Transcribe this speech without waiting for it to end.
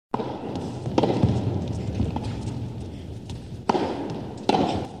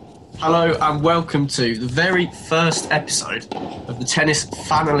Hello and welcome to the very first episode of the Tennis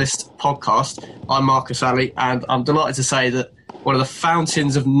Fanalist podcast. I'm Marcus Alley and I'm delighted to say that one of the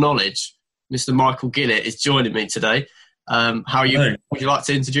fountains of knowledge, Mr. Michael Gillett, is joining me today. How are you? Hello. Would you like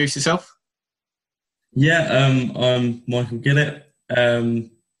to introduce yourself? I'm Michael Gillett,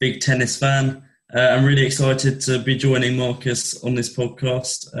 big tennis fan. I'm really excited to be joining Marcus on this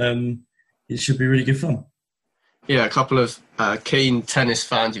podcast. It should be really good fun. Yeah, a couple of keen tennis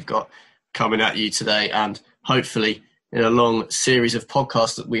fans you've got coming at you today, and hopefully in a long series of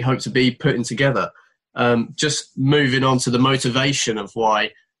podcasts that we hope to be putting together. Just moving on to the motivation of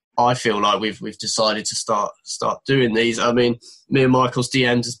why I feel like we've decided to start doing these. I mean, me and Michael's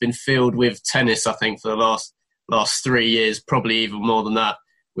DMs has been filled with tennis, I think, for the last 3 years, probably even more than that.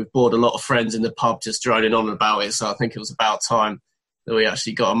 We've bored a lot of friends in the pub just droning on about it, so I think it was about time that we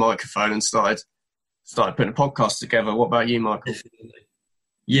actually got a microphone and started putting a podcast together. What about you, Michael?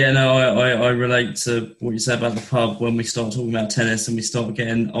 Yeah, no, I relate to what you said about the pub when we start talking about tennis and we start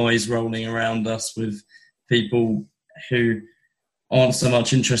getting eyes rolling around us with people who aren't so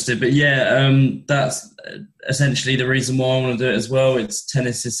much interested. But yeah, that's essentially the reason why I want to do it as well.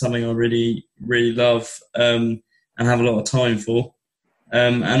 Tennis is something I really, really love and have a lot of time for.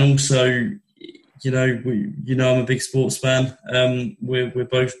 And also, I'm a big sports fan. We're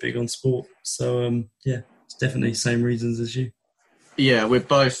both big on sport. So, it's definitely the same reasons as you. Yeah, we're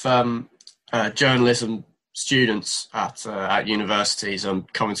both journalism students at universities. I'm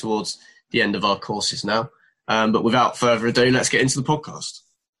coming towards the end of our courses now. But without further ado, let's get into the podcast.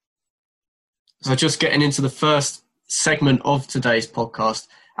 So just getting into the first segment of today's podcast,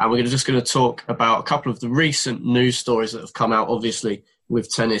 and we're just going to talk about a couple of the recent news stories that have come out, obviously, with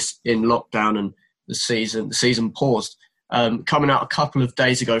tennis in lockdown and the season paused. Coming out a couple of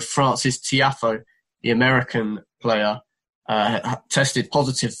days ago, Frances Tiafoe, the American player, tested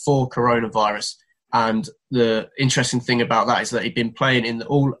positive for coronavirus. And the interesting thing about that is that he'd been playing in the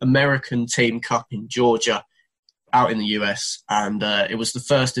All-American Team Cup in Georgia out in the US. And it was the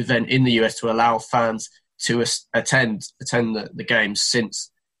first event in the US to allow fans to attend the games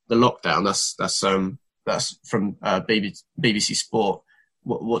since the lockdown. That's from BBC Sport.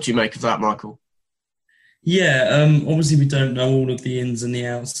 What do you make of that, Michael? Yeah, obviously we don't know all of the ins and the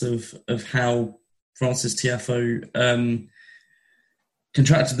outs of how Frances Tiafoe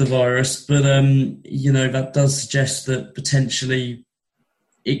contracted the virus, but that does suggest that potentially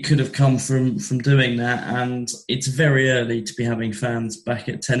it could have come from doing that, and it's very early to be having fans back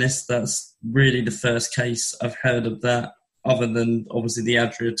at tennis. That's really the first case I've heard of that, other than obviously the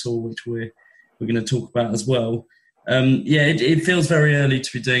Adria Tour, which we're going to talk about as well. It feels very early to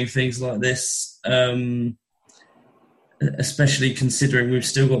be doing things like this, especially considering we've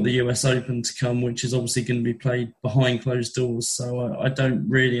still got the US Open to come, which is obviously going to be played behind closed doors. So I don't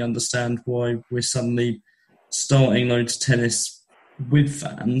really understand why we're suddenly starting loads of tennis with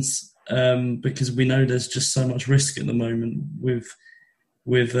fans, because we know there's just so much risk at the moment with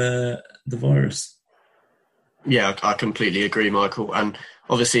the virus. Yeah, I completely agree, Michael. And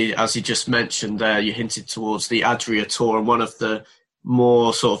obviously, as you just mentioned there, you hinted towards the Adria Tour, and one of the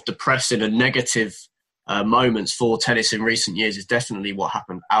more sort of depressing and negative moments for tennis in recent years is definitely what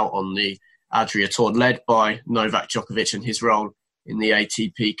happened out on the Adria Tour, led by Novak Djokovic and his role in the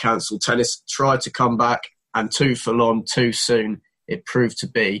ATP cancelled tennis. Tried to come back, and too full on, too soon it proved to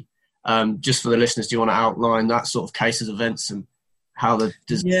be. Just for the listeners, do you want to outline that sort of case of events and how the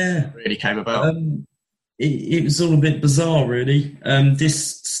disaster really came about? It was all a bit bizarre, really.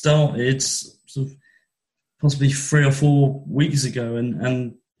 This started sort of possibly 3 or 4 weeks ago,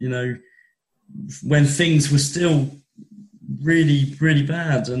 and when things were still really, really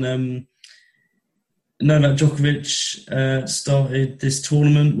bad. And Novak Djokovic started this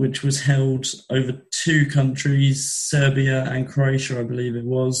tournament, which was held over 2 countries, Serbia and Croatia, I believe it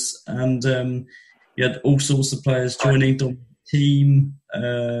was. And you had all sorts of players joining: Dominic Thiem,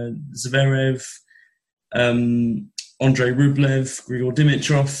 Zverev, Andrei Rublev, Grigor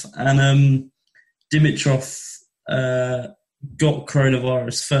Dimitrov. And Dimitrov got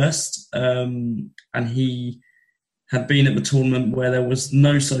coronavirus first, and he had been at the tournament where there was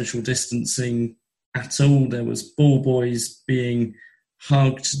no social distancing at all. There was ball boys being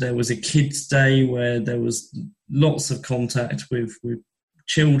hugged. There was a kids' day where there was lots of contact with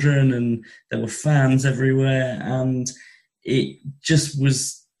children, and there were fans everywhere, and it just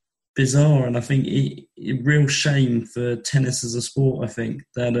was bizarre. And I think it real shame for tennis as a sport. I think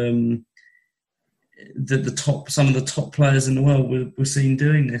that some of the top players in the world were seen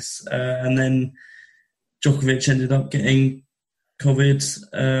doing this, and then Djokovic ended up getting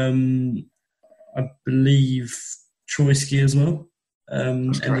COVID. I believe Troitsky as well.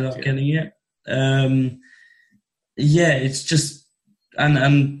 ended up getting it. It's just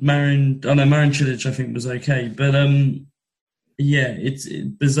and Marin Cilic I think was okay, but it's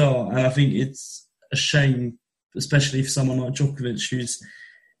bizarre, and I think it's a shame, especially for someone like Djokovic, who's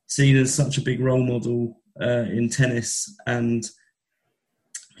seen as such a big role model in tennis, and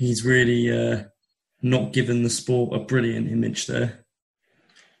he's really not given the sport a brilliant image there.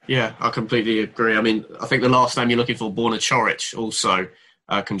 Yeah, I completely agree. I mean, I think the last name you're looking for, Borna Coric, also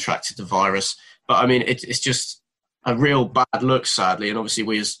contracted the virus. But I mean, it's just a real bad look, sadly. And obviously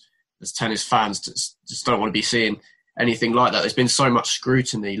we as tennis fans just don't want to be seeing anything like that. There's been so much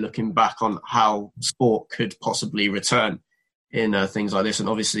scrutiny looking back on how sport could possibly return in things like this. And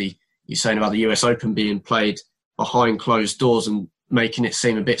obviously you're saying about the US Open being played behind closed doors and making it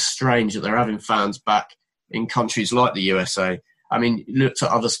seem a bit strange that they're having fans back in countries like the USA. I mean, looked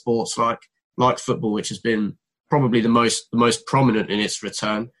at other sports like football, which has been probably the most prominent in its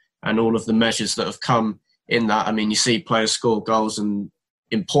return, and all of the measures that have come in that. I mean, you see players score goals and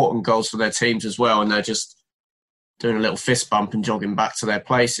important goals for their teams as well, and they're just doing a little fist bump and jogging back to their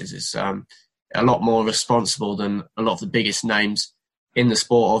places. It's a lot more responsible than a lot of the biggest names in the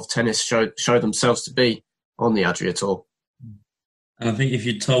sport of tennis show themselves to be on the Adria Tour. And I think if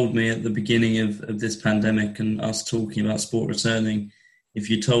you told me at the beginning of this pandemic and us talking about sport returning, if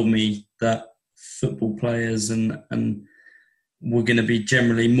you told me that football players and were going to be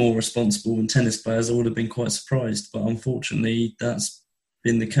generally more responsible than tennis players, I would have been quite surprised. But unfortunately, that's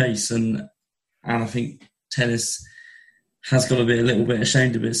been the case. And I think tennis has got to be a little bit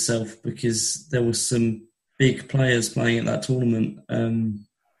ashamed of itself, because there were some big players playing at that tournament.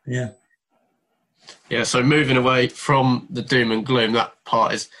 Yeah, so moving away from the doom and gloom, that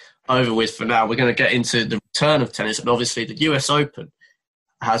part is over with for now. We're going to get into the return of tennis, and obviously the US Open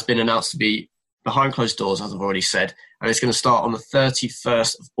has been announced to be behind closed doors, as I've already said, and it's going to start on the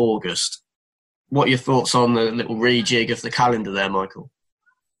 31st of August. What are your thoughts on the little rejig of the calendar there, Michael?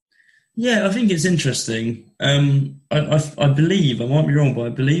 Yeah, I think it's interesting. I believe, I might be wrong, but I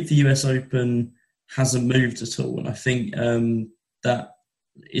believe the US Open hasn't moved at all, and I think that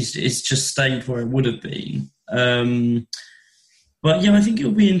it's just stayed where it would have been. But yeah, I think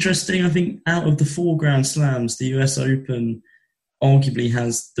it'll be interesting. I think out of the 4 Grand Slams, the US Open arguably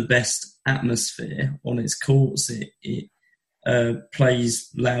has the best atmosphere on its courts. It plays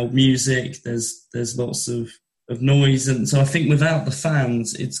loud music. There's lots of noise, and so I think without the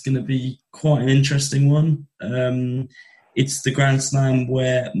fans, it's going to be quite an interesting one. It's the Grand Slam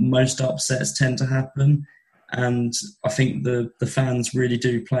where most upsets tend to happen, and I think the fans really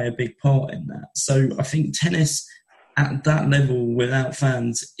do play a big part in that. So I think tennis at that level without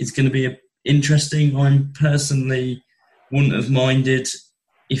fans is going to be interesting. I personally wouldn't have minded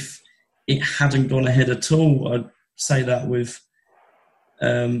if it hadn't gone ahead at all. I'd say that with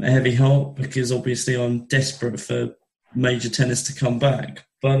a heavy heart, because obviously I'm desperate for major tennis to come back.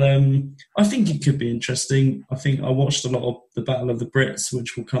 But I think it could be interesting. I think I watched a lot of the Battle of the Brits,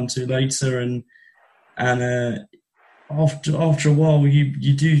 which we'll come to later, and after a while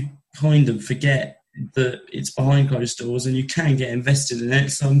you do kind of forget that it's behind closed doors and you can get invested in it.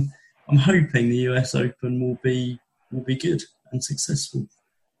 So I'm hoping the US Open will be good and successful.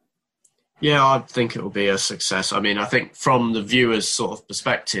 Yeah, I think it will be a success. I mean, I think from the viewer's sort of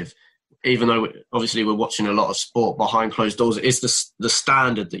perspective, even though obviously we're watching a lot of sport behind closed doors, it is the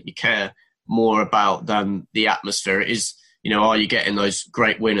standard that you care more about than the atmosphere. It is, are you getting those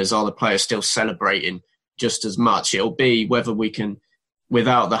great winners? Are the players still celebrating just as much? It'll be whether we can,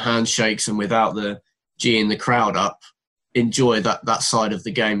 without the handshakes and without the geeing the crowd up, enjoy that side of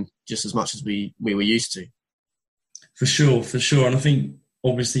the game just as much as we were used to. For sure. And I think,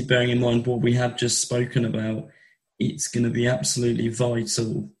 obviously, bearing in mind what we have just spoken about, it's going to be absolutely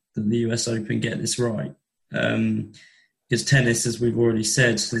vital that the US Open get this right. Because tennis, as we've already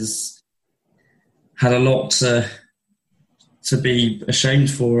said, has had a lot to be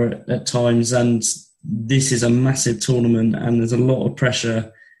ashamed for at times, and this is a massive tournament and there's a lot of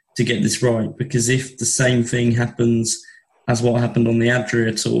pressure to get this right, because if the same thing happens as what happened on the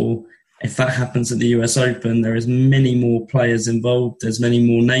Adria Tour, if that happens at the US Open, there is many more players involved, there's many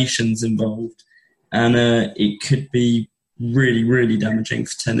more nations involved, and it could be really, really damaging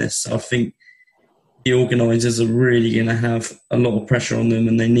for tennis. So I think the organisers are really going to have a lot of pressure on them,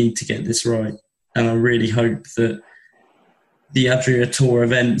 and they need to get this right. And I really hope that the Adria Tour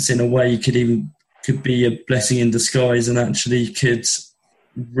events, in a way, could be a blessing in disguise, and actually could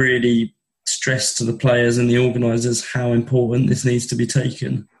really stress to the players and the organisers how important this needs to be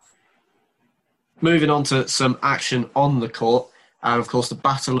taken. Moving on to some action on the court, and of course the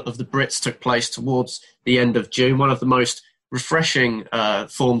Battle of the Brits took place towards the end of June, one of the most refreshing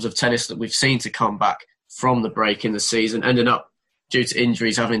forms of tennis that we've seen to come back from the break in the season, ending up, due to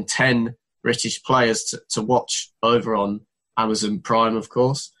injuries, having 10 British players to watch over on Amazon Prime, of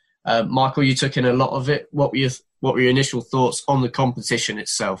course. Michael, you took in a lot of it. What were your initial thoughts on the competition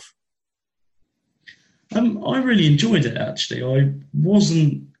itself? I really enjoyed it, actually. I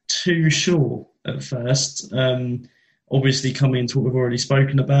wasn't too sure at first. Obviously, coming into what we've already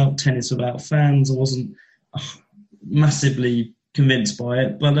spoken about, tennis without fans, I wasn't massively convinced by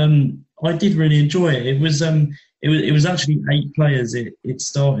it, but I did really enjoy it. It was actually 8 players it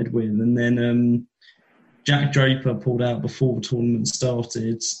started with, and then Jack Draper pulled out before the tournament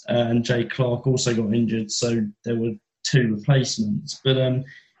started, and Jay Clark also got injured, so there were 2 replacements. But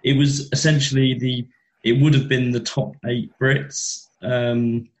it was essentially it would have been the top 8 Brits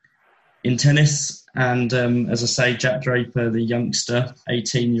in tennis, and as I say, Jack Draper, the youngster,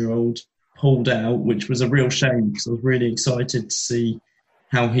 18-year-old, pulled out, which was a real shame because I was really excited to see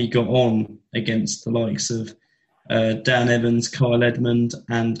how he got on against the likes of Dan Evans, Kyle Edmund,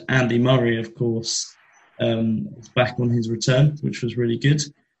 and Andy Murray, of course, back on his return, which was really good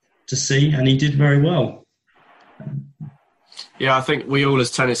to see, and he did very well. Yeah, I think we all as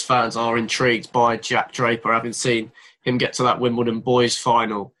tennis fans are intrigued by Jack Draper. Having seen him get to that Wimbledon boys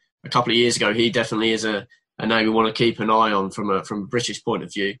final a couple of years ago, he definitely is a name we want to keep an eye on from a British point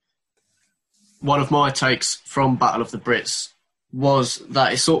of view. One of my takes from Battle of the Brits was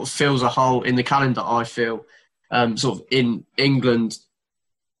that it sort of fills a hole in the calendar, I feel. Sort of in England,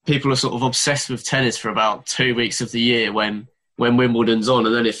 people are sort of obsessed with tennis for about 2 weeks of the year when Wimbledon's on,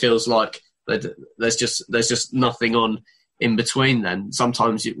 and then it feels like there's just nothing on in between then.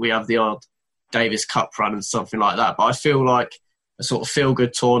 Sometimes we have the odd Davis Cup run and something like that, but I feel like a sort of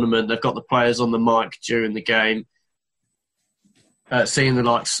feel-good tournament. They've got the players on the mic during the game. Seeing the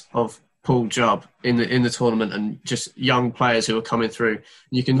likes of Paul Jubb in the tournament and just young players who are coming through,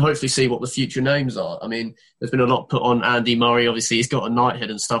 you can hopefully see what the future names are. I mean, there's been a lot put on Andy Murray. Obviously, he's got a knighthood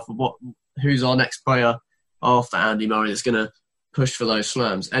and stuff. But who's our next player after Andy Murray that's going to push for those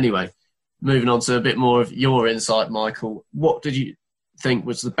slams? Anyway, moving on to a bit more of your insight, Michael. What did you think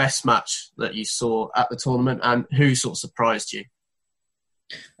was the best match that you saw at the tournament, and who sort of surprised you?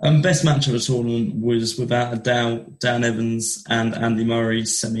 Best match of the tournament was without a doubt Dan Evans and Andy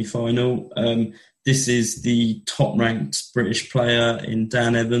Murray's semi-final. This is the top-ranked British player in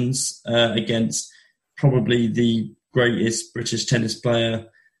Dan Evans against probably the greatest British tennis player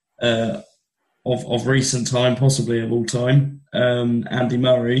of recent time, possibly of all time. Andy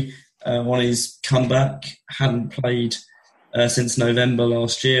Murray, on his comeback, hadn't played since November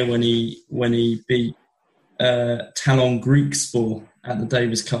last year when he beat Talon Griekspoor at the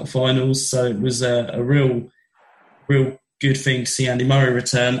Davis Cup finals. So it was a real good thing to see Andy Murray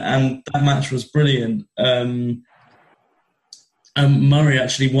return, and that match was brilliant. Murray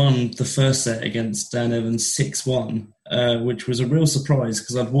actually won the first set against Dan Evans 6-1, which was a real surprise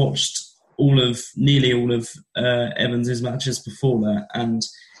because I'd watched nearly all of Evans's matches before that, and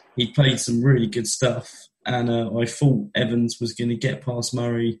he played some really good stuff. And I thought Evans was going to get past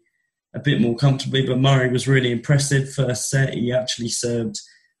Murray a bit more comfortably, but Murray was really impressive. First set, he actually served,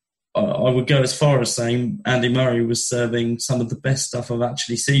 I would go as far as saying Andy Murray was serving some of the best stuff I've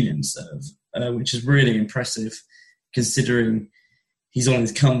actually seen him serve, which is really impressive considering he's on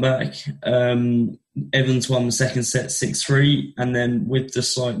his comeback. Evans won the second set 6-3, and then with the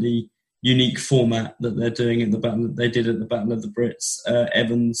slightly unique format that they're doing at the battle, they did at the Battle of the Brits,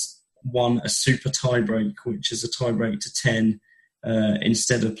 Evans won a super tiebreak, which is a tiebreak to 10,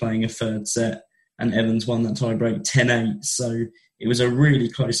 instead of playing a third set, and Evans won that tiebreak 10-8. So it was a really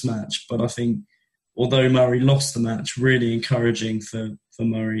close match, but I think although Murray lost the match, really encouraging for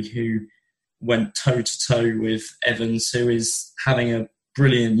Murray, who went toe-to-toe with Evans, who is having a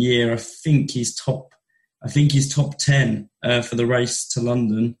brilliant year. I think he's top 10 for the race to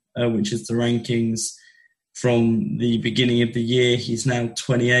London, which is the rankings from the beginning of the year. He's now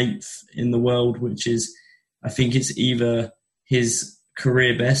 28th in the world, which is, I think it's either his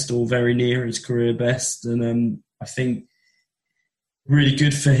career best or very near his career best. And I think really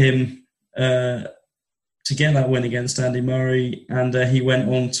good for him to get that win against Andy Murray. And he went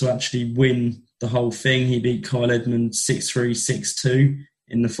on to actually win the whole thing. He beat Kyle Edmund 6-3, 6-2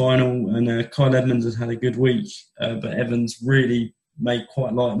 in the final. And Kyle Edmund had a good week, but Evans really made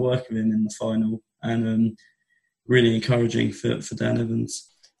quite light work of him in the final. And really encouraging for Dan Evans.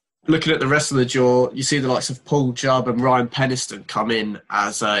 Looking at the rest of the draw, you see the likes of Paul Jubb and Ryan Peniston come in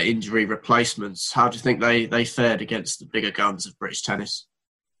as injury replacements. How do you think they fared against the bigger guns of British tennis?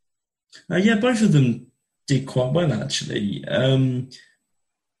 Yeah, both of them did quite well, actually.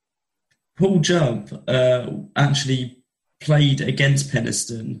 Paul Jubb actually played against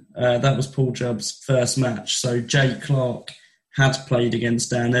Penistone. That was Paul Jubb's first match. So Jay Clark had played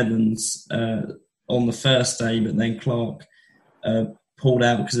against Dan Evans on the first day, but then Clark pulled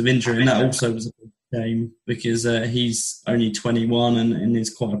out because of injury, and that also was a big shame because he's only 21 and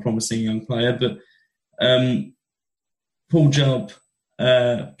is quite a promising young player. But Paul Jubb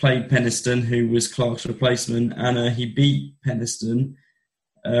played Penistone, who was Clark's replacement, and he beat Penistone,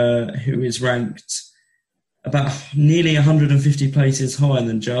 who is ranked about nearly 150 places higher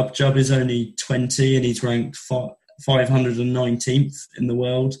than Jubb. Jubb is only 20 and he's ranked 519th in the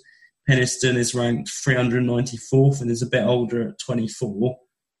world. Penistone is ranked 394th and is a bit older at 24.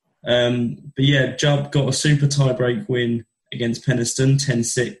 But yeah, Jubb got a super tie-break win against Penistone,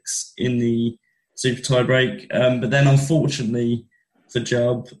 10-6 in the super tie-break. But then unfortunately for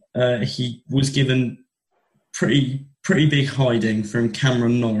Jubb, he was given pretty big hiding from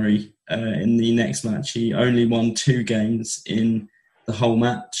Cameron Norrie in the next match. He only won 2 games in the whole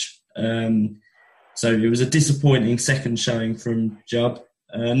match. So it was a disappointing second showing from Jubb.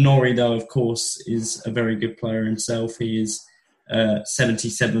 Norrie, though, of course, is a very good player himself. He is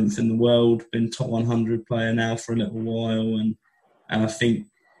 77th in the world, been top 100 player now for a little while, and I think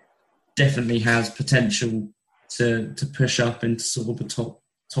definitely has potential to push up into sort of the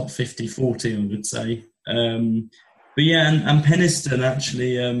top 50, 40, I would say. But yeah, and Penistone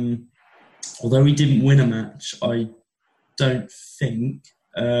actually, although he didn't win a match, I don't think,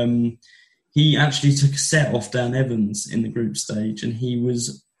 he actually took a set off Dan Evans in the group stage, and he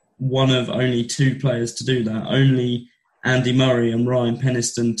was one of only 2 players to do that. Only Andy Murray and Ryan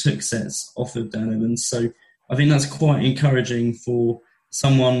Penistone took sets off of Dan Evans. So I think that's quite encouraging for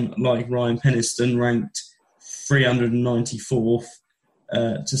someone like Ryan Penistone, ranked 394th,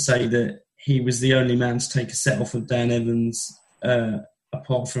 to say that he was the only man to take a set off of Dan Evans,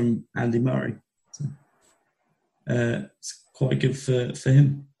 apart from Andy Murray. So, it's quite good for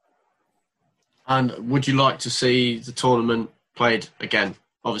him. And would you like to see the tournament played again?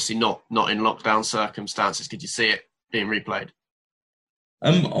 Obviously not in lockdown circumstances. Could you see it being replayed?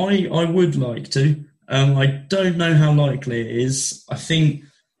 I would like to. I don't know how likely it is. I think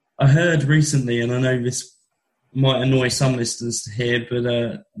I heard recently, and I know this might annoy some listeners to hear, but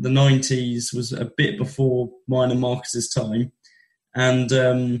the 90s was a bit before mine and Marcus's time. And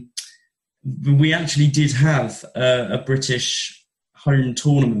we actually did have a British home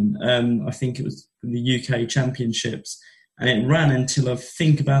tournament. I think it was the UK Championships, and it ran until I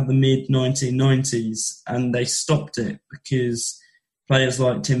think about the mid-1990s, and they stopped it because players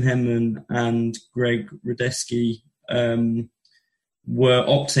like Tim Henman and Greg Radetzky were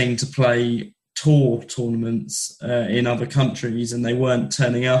opting to play tour tournaments in other countries, and they weren't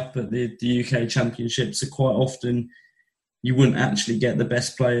turning up at the UK Championships. So quite often you wouldn't actually get the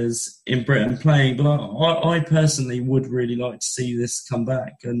best players in Britain playing. But I personally would really like to see this come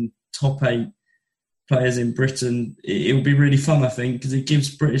back, and top 8 players in Britain. It would be really fun, I think, because it gives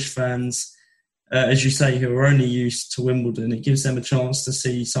British fans, as you say, who are only used to Wimbledon, it gives them a chance to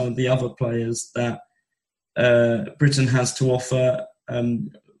see some of the other players that Britain has to offer.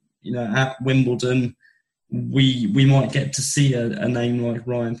 At Wimbledon, we might get to see a name like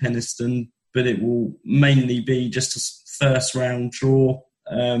Ryan Penistone, but it will mainly be just a first round draw.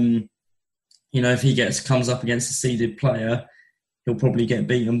 If he comes up against a seeded player, he'll probably get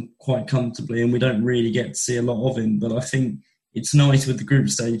beaten quite comfortably, and we don't really get to see a lot of him. But I think it's nice with the group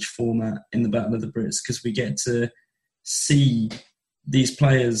stage format in the Battle of the Brits, because we get to see these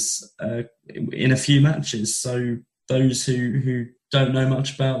players in a few matches. So those who don't know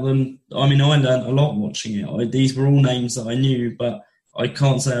much about them, I mean, I learned a lot watching it. These were all names that I knew, but I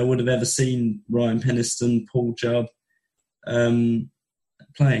can't say I would have ever seen Ryan Penistone, Paul Jubb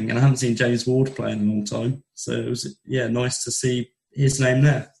playing, and I haven't seen James Ward play in a long time. So it was, nice to see his name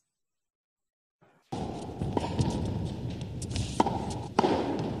there.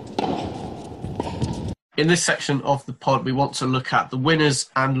 In this section of the pod, we want to look at the winners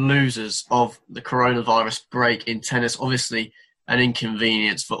and losers of the coronavirus break in tennis. Obviously, an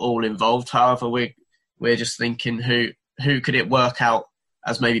inconvenience for all involved. However, we're just thinking who could it work out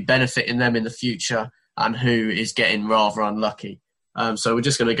as maybe benefiting them in the future, and who is getting rather unlucky. So we're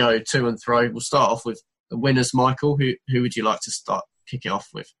just going to go to and fro. We'll start off with the winners. Michael, who would you like to kick it off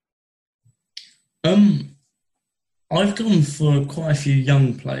with? I've gone for quite a few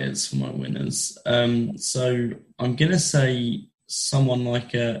young players for my winners. So I'm going to say someone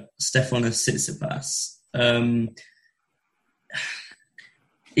like Stefanos Tsitsipas.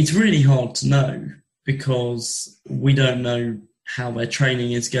 It's really hard to know because we don't know how their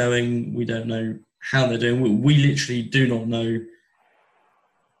training is going. We don't know how they're doing. We literally do not know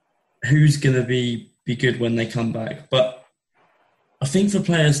who's going to be good when they come back. But I think for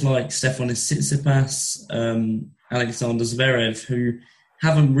players like Stefanos Tsitsipas, Alexander Zverev, who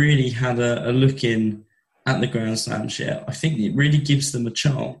haven't really had a look in at the Grand Slams yet, I think it really gives them a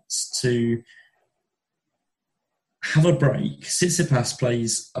chance to have a break. Tsitsipas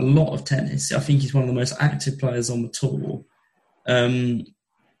plays a lot of tennis. I think he's one of the most active players on the tour. And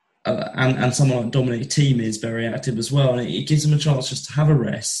someone like Dominic Thiem is very active as well. And it gives him a chance just to have a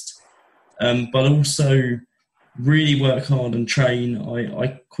rest, but also really work hard and train.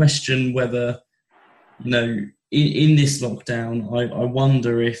 I question whether, in this lockdown, I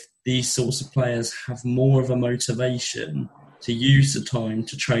wonder if these sorts of players have more of a motivation to use the time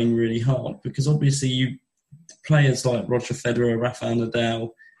to train really hard, because obviously players like Roger Federer, Rafael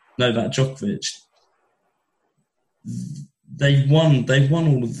Nadal, Novak Djokovic, they've won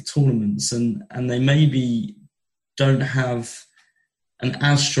all of the tournaments, and they maybe don't have an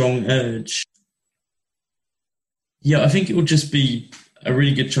as strong urge. Yeah, I think it will just be a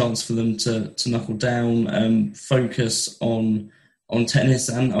really good chance for them to knuckle down, focus on tennis.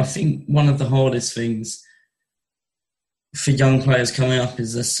 And I think one of the hardest things for young players coming up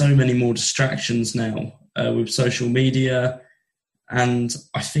is there's so many more distractions now with social media. And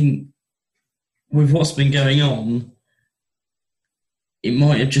I think with what's been going on, it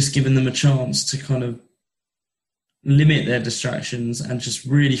might have just given them a chance to kind of limit their distractions and just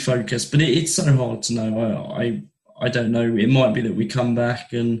really focus. But it's so hard to know. I don't know. It might be that we come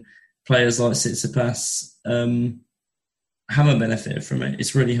back and players like Tsitsipas haven't benefited from it.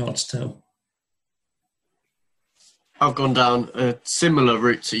 It's really hard to tell. I've gone down a similar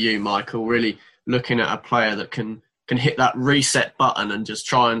route to you, Michael, really looking at a player that can hit that reset button and just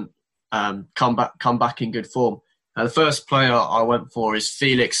try and come back in good form. The first player I went for is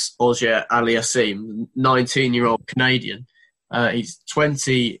Felix Auger-Aliassime, 19-year-old Canadian. He's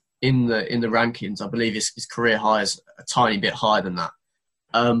 20 in the rankings. I believe his career high is a tiny bit higher than that.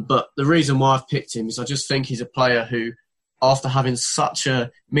 But the reason why I've picked him is I just think he's a player who, after having such a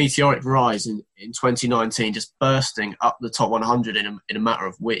meteoric rise in 2019, just bursting up the top 100 in a matter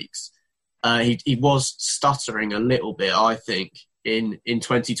of weeks, he was stuttering a little bit, I think, in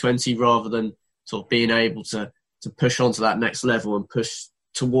 2020, rather than sort of being able to push on to that next level and push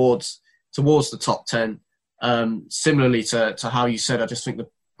towards the top 10. Similarly to how you said, I just think the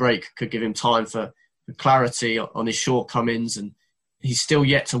break could give him time for clarity on his shortcomings, and he's still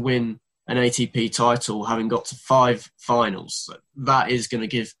yet to win an ATP title, having got to 5 finals. That is going to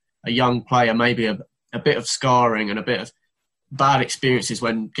give a young player maybe a bit of scarring and a bit of bad experiences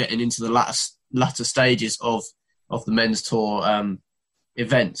when getting into the latter stages of the men's tour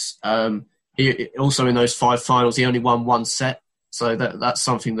events. He also, in those 5 finals, he only won 1 set. So that's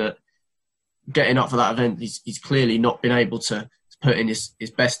something that, getting up for that event, he's clearly not been able to put in his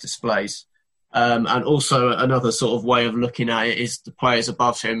best displays. And also another sort of way of looking at it is the players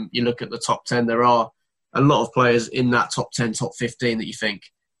above him. You look at the top 10, there are a lot of players in that top 10, top 15 that you think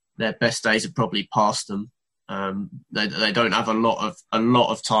their best days have probably passed them. They don't have a lot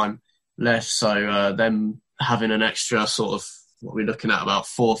of time left. So them having an extra sort of, what we're looking at, about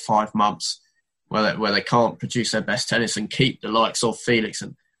 4 or 5 months where they can't produce their best tennis and keep the likes of Felix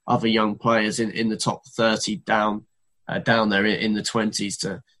and other young players in the top 30 down there in the 20s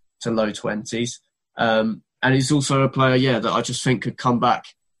to low 20s. And he's also a player, that I just think could come back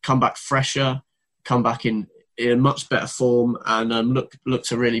fresher, come back in much better form, and look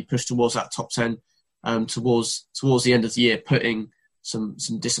to really push towards that top 10 towards the end of the year, putting some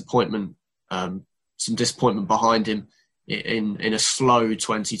disappointment behind him in a slow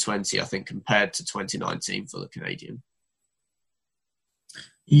 2020, I think, compared to 2019 for the Canadian.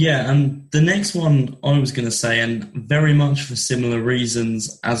 Yeah, and the next one I was going to say, and very much for similar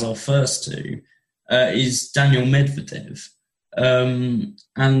reasons as our first two, is Daniel Medvedev.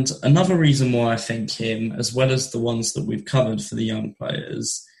 And another reason why I think him, as well as the ones that we've covered for the young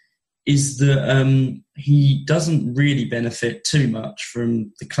players, is that he doesn't really benefit too much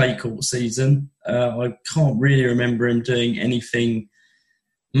from the clay court season. I can't really remember him doing anything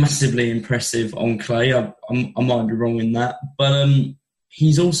massively impressive on clay. I might be wrong in that. But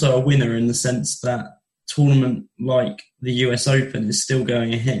he's also a winner in the sense that tournament like the US Open is still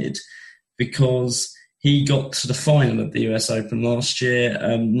going ahead, because he got to the final of the US Open last year,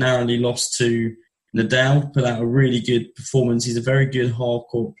 narrowly lost to Nadal, put out a really good performance. He's a very good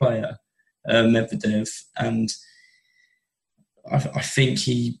hard-court player, Medvedev, and I think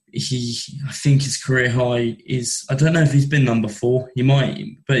I think his career high is, I don't know if he's been number 4, he might,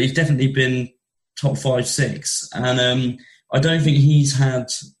 but he's definitely been top 5, 6, and I don't think he's had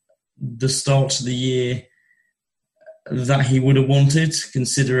the start to the year that he would have wanted,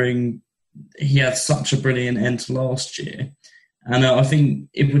 considering he had such a brilliant end to last year. And I think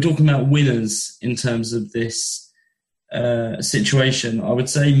if we're talking about winners in terms of this situation, I would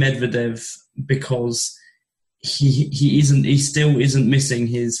say Medvedev, because he still isn't missing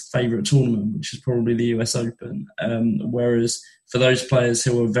his favourite tournament, which is probably the US Open. Whereas for those players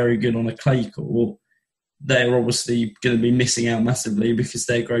who are very good on a clay court, they're obviously going to be missing out massively because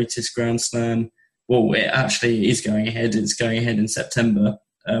their greatest Grand Slam, well, it actually is going ahead. It's going ahead in September,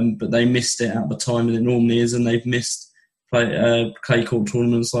 but they missed it at the time and it normally is, and they've missed clay court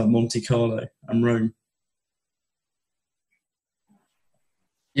tournaments like Monte Carlo and Rome.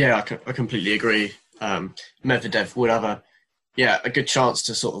 Yeah, I completely agree. Medvedev would have a good chance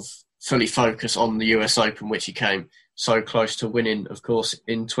to sort of fully focus on the US Open, which he came so close to winning, of course,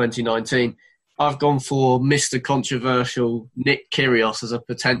 in 2019. I've gone for Mr. Controversial Nick Kyrgios as a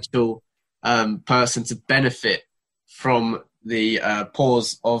potential person to benefit from the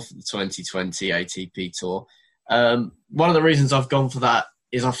pause of the 2020 ATP Tour. One of the reasons I've gone for that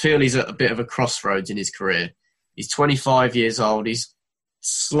is I feel he's at a bit of a crossroads in his career. He's 25 years old. He's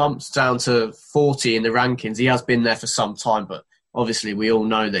slumped down to 40 in the rankings. He has been there for some time, but obviously we all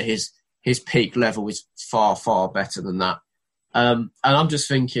know that his peak level is far, far better than that. And I'm just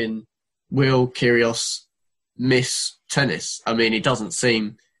thinking, will Kyrgios miss tennis? I mean, he doesn't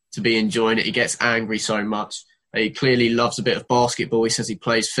seem to be enjoying it. He gets angry so much. He clearly loves a bit of basketball. He says he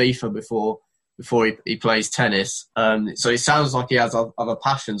plays FIFA before he plays tennis. So it sounds like he has other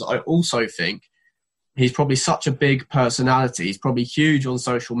passions. I also think he's probably such a big personality. He's probably huge on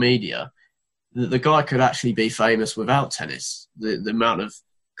social media that the guy could actually be famous without tennis. The amount of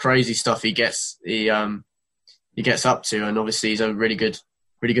crazy stuff he gets up to, and obviously he's a really good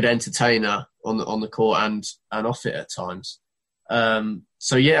entertainer on the court and off it at times.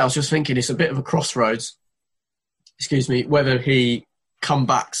 So yeah, I was just thinking it's a bit of a crossroads. Excuse me, whether he comes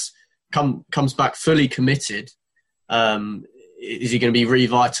back fully committed. Is he going to be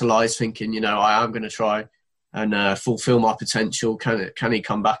revitalised, thinking, I am going to try and fulfil my potential? Can he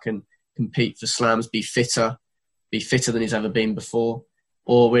come back and compete for slams, be fitter than he's ever been before?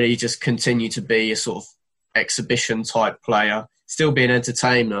 Or will he just continue to be a sort of exhibition type player, still be an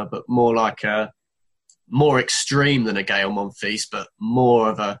entertainer, but more like more extreme than a Gael Monfils, but more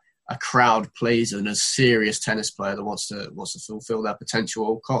of a crowd pleaser and a serious tennis player that wants to fulfil their potential at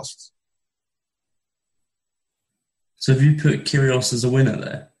all costs? So have you put Kyrgios as a winner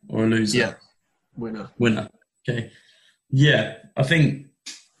there or a loser? Yeah, winner. Okay. Yeah, I think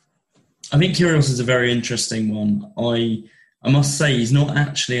Kyrgios is a very interesting one. I must say he's not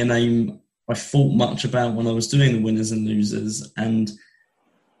actually a name I thought much about when I was doing the winners and losers. And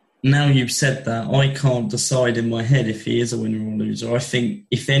now you've said that, I can't decide in my head if he is a winner or a loser. I think,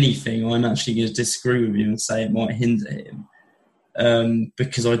 if anything, I'm actually going to disagree with you and say it might hinder him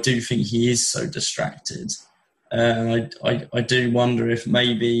because I do think he is so distracted. And I do wonder if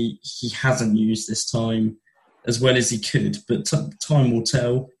maybe he hasn't used this time as well as he could, but time will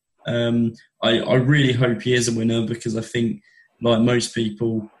tell. I really hope he is a winner because I think, like most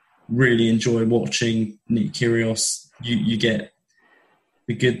people, really enjoy watching Nick Kyrgios. You get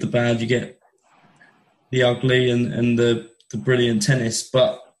the good, the bad, you get the ugly and the brilliant tennis.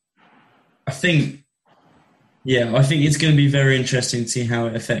 But I think it's going to be very interesting to see how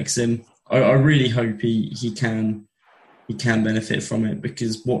it affects him. I really hope he can benefit from it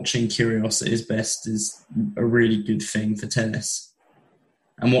because watching Kyrgios at his best is a really good thing for tennis.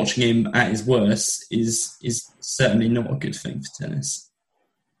 And watching him at his worst is certainly not a good thing for tennis.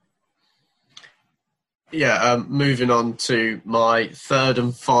 Yeah, moving on to my third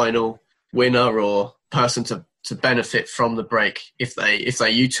and final winner or person to benefit from the break if they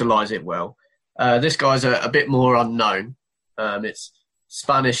utilise it well. This guy's a bit more unknown. It's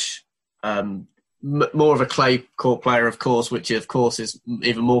Spanish, more of a clay court player, of course, which of course is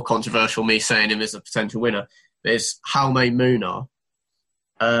even more controversial, me saying him as a potential winner. It's Jaume Munar.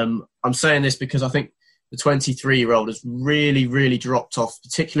 I'm saying this because I think the 23-year-old has really, really dropped off,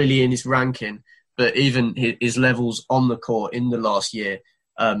 particularly in his ranking, but even his levels on the court in the last year.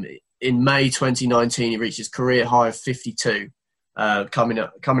 In May 2019, he reached his career high of 52. Coming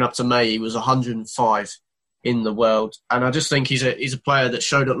up to May, he was 105 in the world. And I just think he's a player that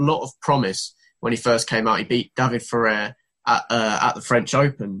showed a lot of promise when he first came out. He beat David Ferrer at the French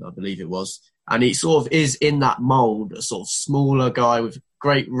Open, I believe it was. And he sort of is in that mould, a sort of smaller guy with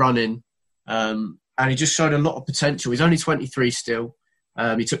great running. And he just showed a lot of potential. He's only 23 still.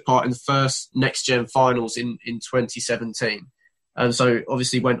 He took part in the first Next Gen finals in 2017. And so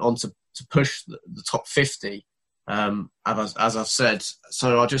obviously went on to push the top 50, as I've said.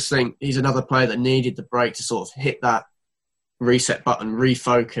 So I just think he's another player that needed the break to sort of hit that reset button,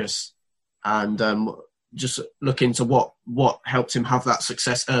 refocus, and just look into what helped him have that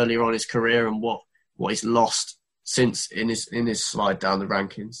success earlier on in his career and what he's lost since in his slide down the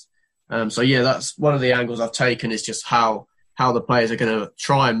rankings. So yeah, that's one of the angles I've taken, is just how the players are going to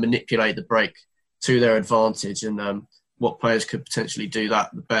try and manipulate the break to their advantage, and what players could potentially do that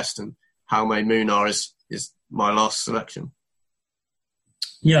the best, and Jaume Munar is my last selection.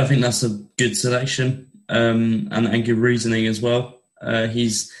 Yeah, I think that's a good selection, and good reasoning as well.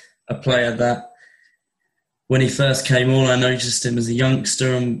 He's a player that, when he first came on, I noticed him as a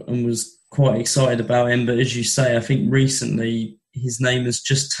youngster and was quite excited about him. But as you say, I think recently his name has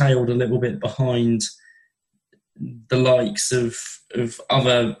just tailed a little bit behind the likes of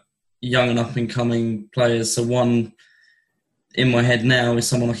other young and up-and-coming players. So one in my head now is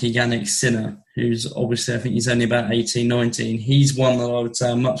someone like Yannick Sinner, who's obviously, I think he's only about 18, 19. He's one that I would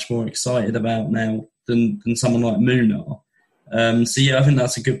say I'm much more excited about now than someone like Munar. So yeah, I think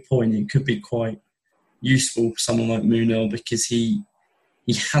that's a good point. It could be quite useful for someone like Munar, because he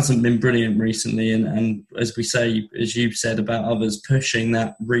hasn't been brilliant recently, and as we say, as you've said about others, pushing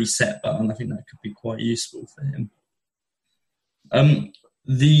that reset button, I think that could be quite useful for him.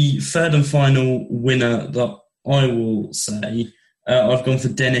 The third and final winner that I will say, I've gone for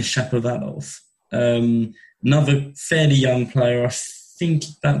Denis Shapovalov. Another fairly young player, I think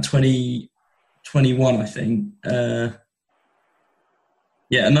about 21, I think.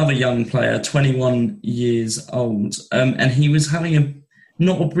 Another young player, 21 years old. And he was having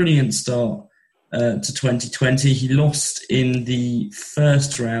not a brilliant start to 2020. He lost in the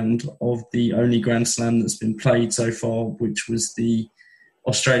first round of the only Grand Slam that's been played so far, which was the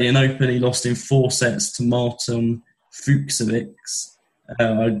Australian Open. He lost in 4 sets to Marton Fucsovics.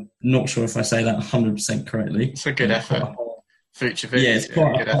 I'm not sure if I say that 100% correctly. It's a good effort. Fucsovics. Yeah, it's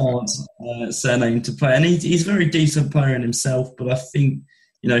quite a hard surname to play. And he's a very decent player in himself, but I think,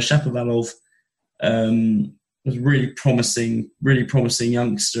 Shapovalov was really promising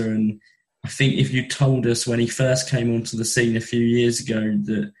youngster. And I think if you told us when he first came onto the scene a few years ago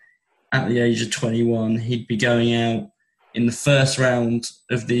that at the age of 21 he'd be going out in the first round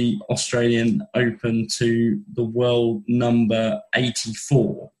of the Australian Open to the world number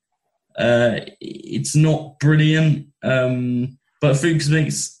 84, it's not brilliant. But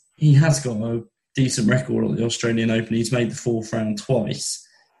Fucsovics, he has got a decent record at the Australian Open. He's made the 4th round twice.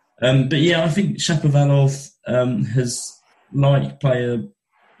 But yeah, I think Shapovalov has, player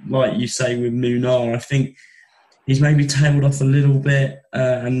like you say with Munar, I think he's maybe tailed off a little bit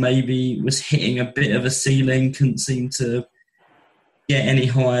and maybe was hitting a bit of a ceiling, couldn't seem to get any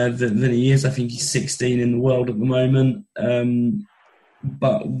higher than he is. I think he's 16 in the world at the moment.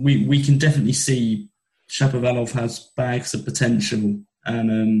 But we can definitely see Shapovalov has bags of potential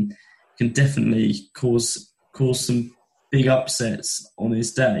and can definitely cause some big upsets on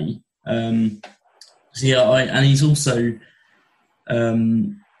his day. And he's also...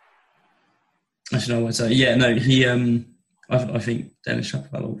 Actually, I won't say. Yeah, no, he. I think Denis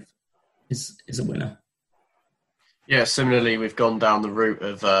Shapovalov is a winner. Yeah, similarly, we've gone down the route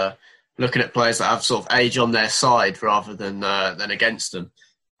of looking at players that have sort of age on their side rather than against them.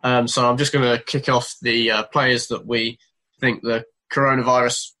 So I'm just going to kick off the players that we think the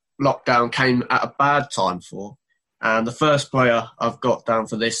coronavirus lockdown came at a bad time for. And the first player I've got down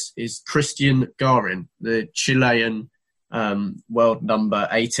for this is Cristian Garin, the Chilean world number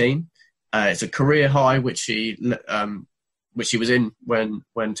 18. It's a career high, which he was in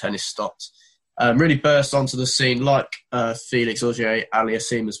when tennis stopped. Really burst onto the scene like Felix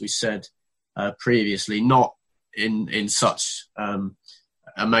Auger-Aliassime, as we said previously, not in such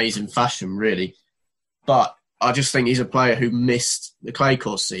amazing fashion, really. But I just think he's a player who missed the clay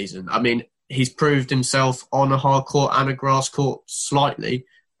court season. I mean, he's proved himself on a hard court and a grass court slightly,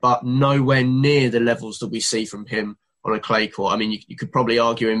 but nowhere near the levels that we see from him on a clay court. I mean, you could probably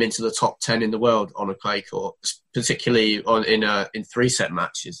argue him into the top 10 in the world on a clay court, particularly in 3-set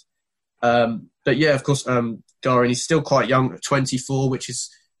matches. But yeah, of course, Garin, he's still quite young at 24, which is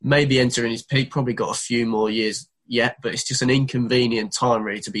maybe entering his peak. Probably got a few more years yet, but it's just an inconvenient time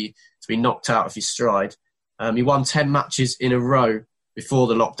really to be knocked out of his stride. He won 10 matches in a row before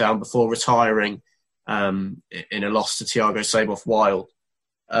the lockdown, before retiring in a loss to Thiago Seyboth-Wild.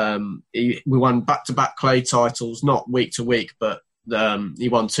 We won back-to-back clay titles, not week to week, but he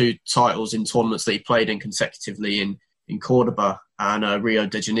won 2 titles in tournaments that he played in consecutively in Cordoba and Rio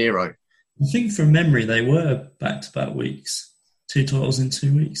de Janeiro. I think from memory they were back-to-back weeks, 2 titles in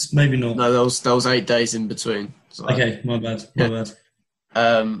 2 weeks, maybe not. No, there was 8 days in between. So. Okay, my bad.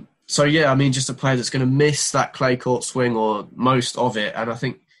 So yeah, I mean, just a player that's going to miss that clay court swing or most of it, and I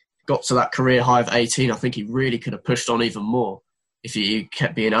think got to that career high of 18. I think he really could have pushed on even more. if he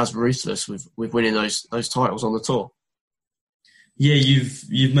kept being as ruthless with winning those titles on the tour. Yeah,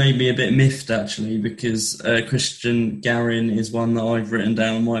 you've made me a bit miffed actually, because Christian Garin is one that I've written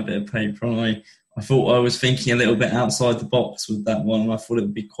down on my bit of paper, and I thought I was thinking a little bit outside the box with that one, and I thought it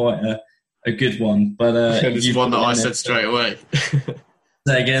would be quite a good one. But it's one that I said straight away.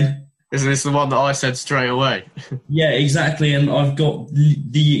 Say again? Isn't this the one that I said straight away? Yeah, exactly. And I've got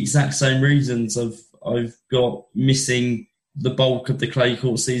the exact same reasons. I've got missing the bulk of the clay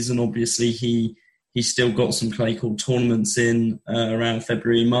court season. Obviously, he's still got some clay court tournaments in around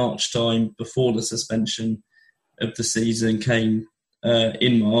February, March time before the suspension of the season came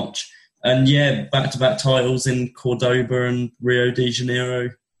in March. And yeah, back-to-back titles in Cordoba and Rio de Janeiro.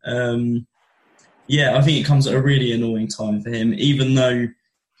 I think it comes at a really annoying time for him, even though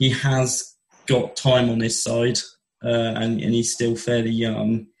he has got time on his side and he's still fairly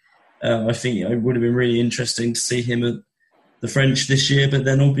young. I think it would have been really interesting to see him at the French this year, but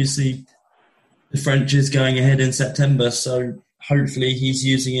then obviously the French is going ahead in September, so hopefully he's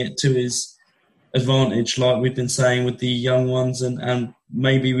using it to his advantage, like we've been saying with the young ones, and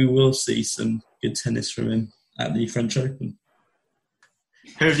maybe we will see some good tennis from him at the French Open.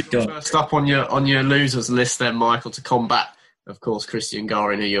 Who have you got first up on your losers list then, Michael, to combat, of course, Christian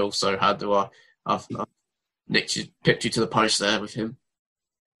Garin, who you also had? I've pipped you to the post there with him.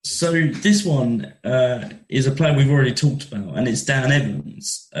 So this one is a player we've already talked about, and it's Dan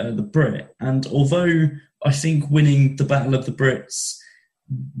Evans, the Brit. And although I think winning the Battle of the Brits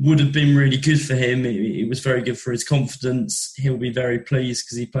would have been really good for him, it was very good for his confidence. He'll be very pleased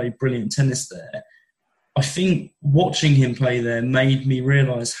because he played brilliant tennis there. I think watching him play there made me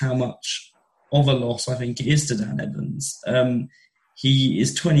realise how much of a loss I think it is to Dan Evans. He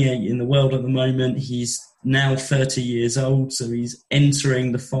is 28 in the world at the moment. He's now 30 years old, so he's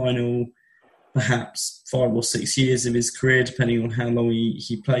entering the final, perhaps 5 or 6 years of his career, depending on how long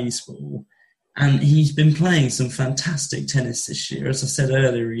he plays for. And he's been playing some fantastic tennis this year. As I said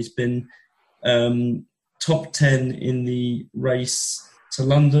earlier, he's been top 10 in the race to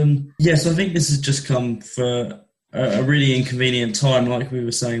London. Yes, I think this has just come for a really inconvenient time, like we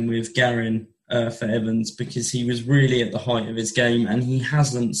were saying with Garin for Evans, because he was really at the height of his game and he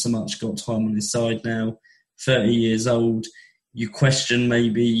hasn't so much got time on his side now, 30 years old. You question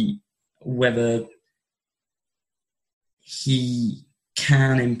maybe whether he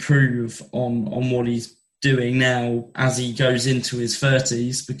can improve on what he's doing now as he goes into his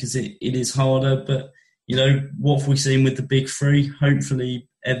 30s, because it is harder. But, you know, what have we seen with the big three? Hopefully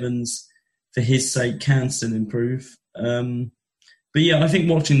Evans, for his sake, can still improve. But yeah, I think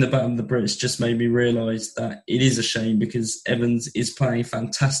watching the Battle of the Brits just made me realise that it is a shame, because Evans is playing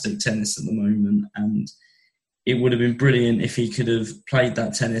fantastic tennis at the moment, and it would have been brilliant if he could have played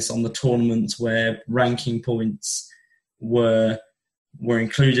that tennis on the tournaments where ranking points were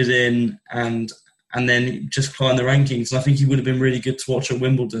included in, and then just climb the rankings. And I think he would have been really good to watch at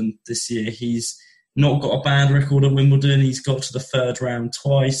Wimbledon this year. He's not got a bad record at Wimbledon. He's got to the third round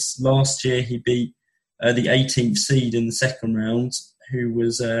twice. Last year he beat the 18th seed in the second round, who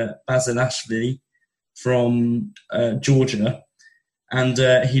was Basil Ashley from Georgia. And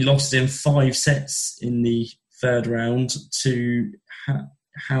he lost in 5 sets in the third round to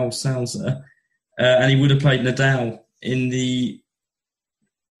Hao Salzer. And he would have played Nadal in the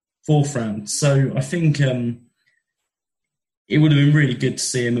fourth round. So I think it would have been really good to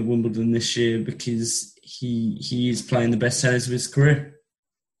see him at Wimbledon this year, because he is playing the best tennis of his career.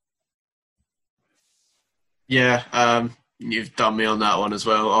 Yeah, you've done me on that one as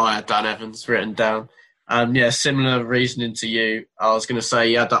well. I had Dan Evans written down. Similar reasoning to you. I was going to say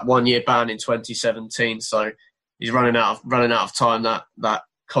he had that 1 year ban in 2017, so he's running out of time. That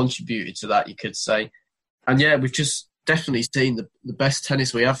contributed to that, you could say. And yeah, we've just definitely seen the best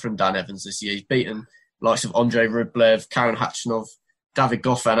tennis we have from Dan Evans this year. He's beaten the likes of Andrei Rublev, Karen Khachanov, David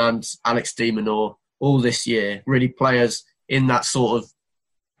Goffin and Alex de Minaur all this year. Really players in that sort of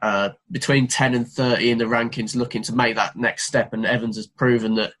between 10 and 30 in the rankings, looking to make that next step, and Evans has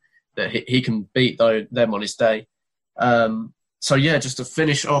proven that he can beat them on his day. Just to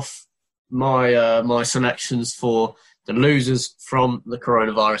finish off my selections for the losers from the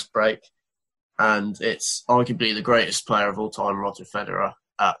coronavirus break, and it's arguably the greatest player of all time, Roger Federer,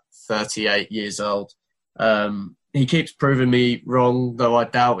 at 38 years old. He keeps proving me wrong, though I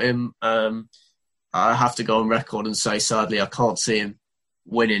doubt him. I have to go on record and say, sadly, I can't see him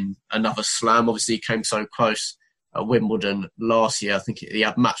winning another slam. Obviously, he came so close at Wimbledon last year. I think he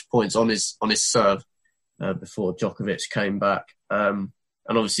had match points on his serve before Djokovic came back. And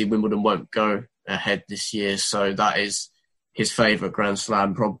obviously, Wimbledon won't go ahead this year, so that is his favourite Grand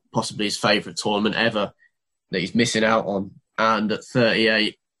Slam, possibly his favourite tournament ever that he's missing out on. and at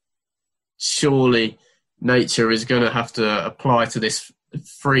 38, surely nature is going to have to apply to this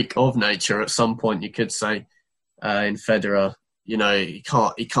freak of nature at some point. You could say in Federer, he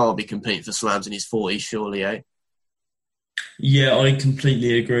can't be competing for slams in his 40s, surely, eh? Yeah, I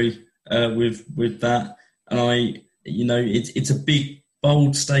completely agree with that, and it's a big,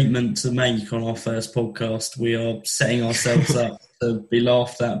 bold statement to make on our first podcast. We are setting ourselves up to be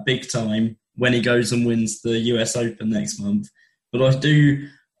laughed at big time when he goes and wins the US Open next month. But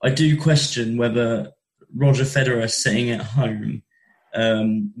I do question whether Roger Federer sitting at home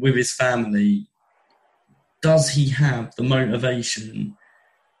with his family, does he have the motivation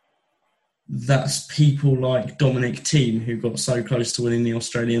that people like Dominic Thiem, who got so close to winning the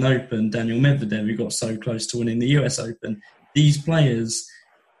Australian Open, Daniel Medvedev, who got so close to winning the US Open, these players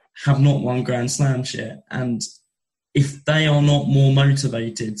have not won Grand Slams yet. And if they are not more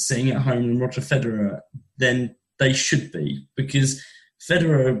motivated sitting at home than Roger Federer, then they should be, because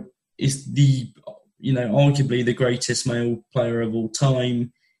Federer is arguably the greatest male player of all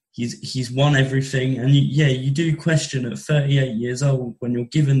time. He's won everything. And you do question at 38 years old, when you're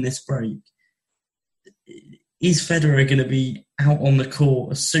given this break, is Federer going to be out on the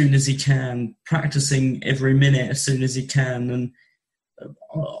court as soon as he can, practicing every minute as soon as he can? And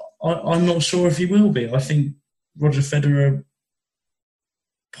I'm not sure if he will be. I think Roger Federer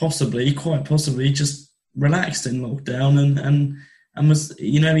quite possibly, just relaxed in lockdown and was,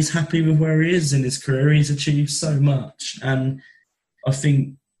 he's happy with where he is in his career. He's achieved so much. And I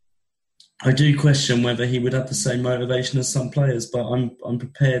think I do question whether he would have the same motivation as some players, but I'm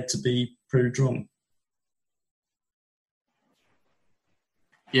prepared to be proved wrong.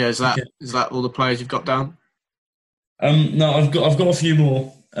 Yeah, is that all the players you've got down? No, I've got a few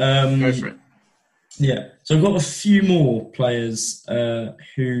more. Go for it. Yeah, so I've got a few more players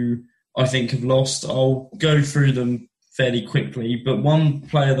who I think have lost. I'll go through them fairly quickly, but one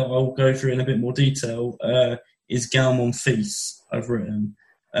player that I'll go through in a bit more detail is Gael Monfils, I've written.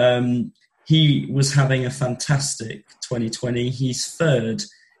 He was having a fantastic 2020. He's third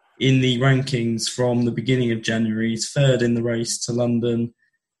in the rankings from the beginning of January. He's third in the race to London.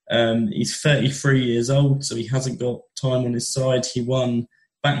 He's 33 years old, so he hasn't got time on his side. He won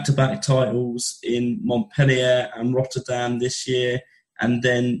back-to-back titles in Montpellier and Rotterdam this year, and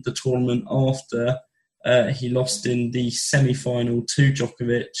then the tournament after, he lost in the semi-final to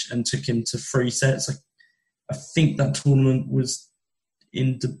Djokovic and took him to 3 sets. I think that tournament was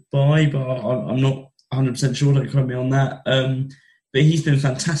in Dubai, but I'm not 100% sure. Don't quote me on that. But he's been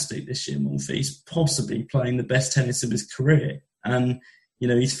fantastic this year, Monfils, possibly playing the best tennis of his career. And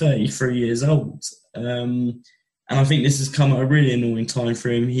he's 33 years old. And I think this has come at a really annoying time for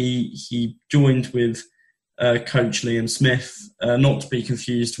him. He joined with coach Liam Smith, not to be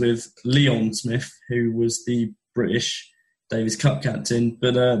confused with Leon Smith, who was the British Davis Cup captain.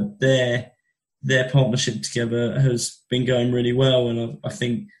 But their partnership together has been going really well. And I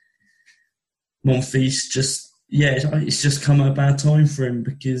think Monfils it's just come at a bad time for him,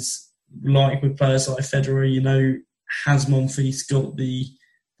 because like with players like Federer, has Monfils got the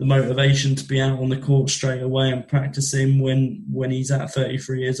motivation to be out on the court straight away and practicing when he's at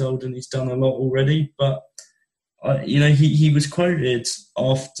 33 years old and he's done a lot already? But he was quoted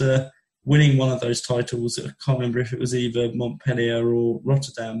after winning one of those titles. I can't remember if it was either Montpellier or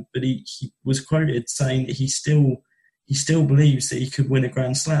Rotterdam, but he was quoted saying that he still believes that he could win a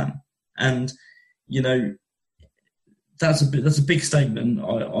Grand Slam. And that's a big statement.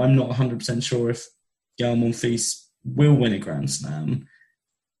 I'm not 100% sure if Gael Monfils will win a Grand Slam,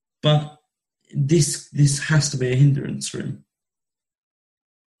 but this has to be a hindrance for him.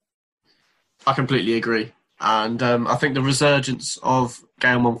 I completely agree. And I think the resurgence of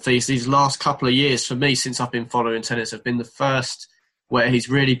Gael Monfils these last couple of years, for me, since I've been following tennis, have been the first where he's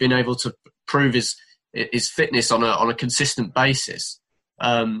really been able to prove his fitness on a consistent basis.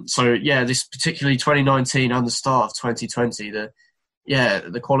 This particularly 2019 and the start of 2020,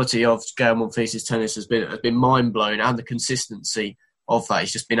 the quality of Gael Monfils' tennis has been mind blowing, and the consistency of that.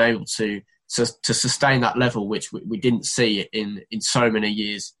 He's just been able to sustain that level, which we didn't see in so many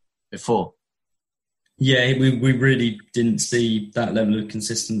years before. Yeah, we really didn't see that level of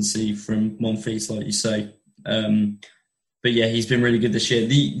consistency from Monfils, like you say. But yeah, he's been really good this year.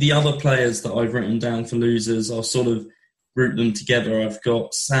 The other players that I've written down for losers, I'll sort of group them together. I've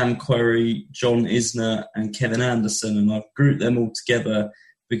got Sam Querrey, John Isner and Kevin Anderson, and I've grouped them all together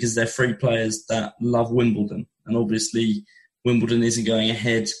because they're 3 players that love Wimbledon. And obviously Wimbledon isn't going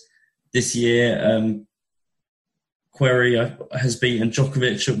ahead this year. Querrey has beaten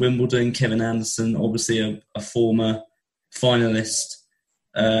Djokovic at Wimbledon. Kevin Anderson, obviously a former finalist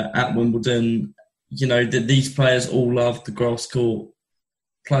at Wimbledon. that these players all love the grass court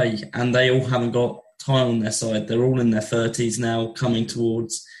play, and they all haven't got time on their side. They're all in their 30s now, coming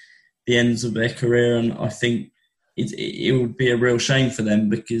towards the ends of their career, and I think it would be a real shame for them,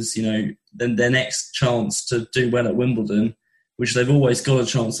 because then their next chance to do well at Wimbledon, which they've always got a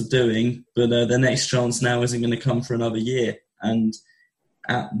chance of doing, but their next chance now isn't going to come for another year. And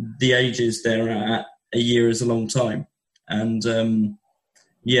at the ages they're at, a year is a long time. And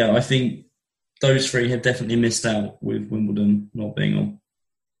I think those three have definitely missed out with Wimbledon not being on.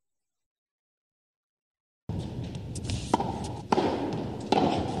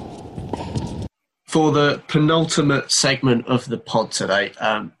 For the penultimate segment of the pod today,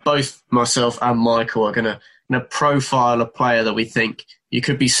 both myself and Michael are going to profile a player that we think you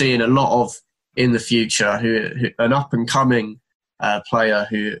could be seeing a lot of in the future, who an up-and-coming player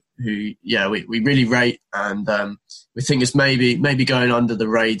who we really rate, and we think is maybe going under the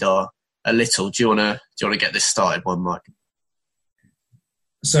radar a little. Do you want to get this started, Mike?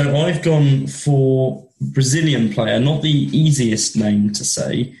 So I've gone for Brazilian player, not the easiest name to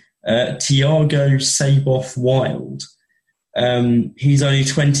say, Thiago Seyboth Wild. He's only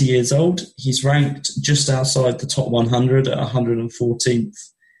 20 years old. He's ranked just outside the top 100 at 114th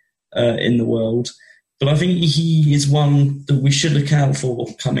in the world. But I think he is one that we should look out for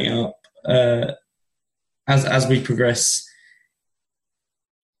coming up as we progress,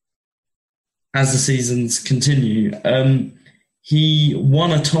 as the seasons continue. He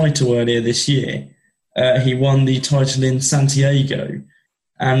won a title earlier this year. He won the title in Santiago.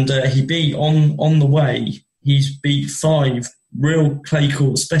 And he beat, on the way, he's beat 5 real clay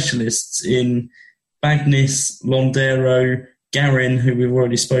court specialists in Bagnis, Londero, Garin, who we've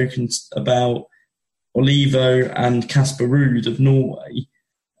already spoken about, Olivo, and Casper Ruud of Norway.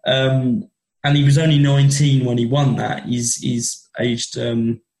 And he was only 19 when he won that. He's aged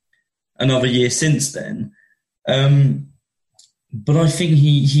another year since then. But I think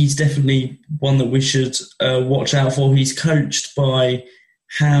he's definitely one that we should watch out for. He's coached by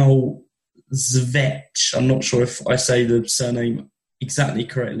Hal Zveč. I'm not sure if I say the surname exactly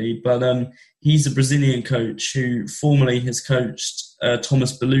correctly, but he's a Brazilian coach who formerly has coached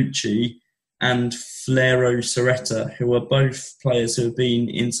Thomas Bellucci and Fleiro Soretta, who are both players who have been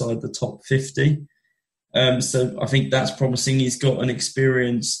inside the top 50. So I think that's promising. He's got an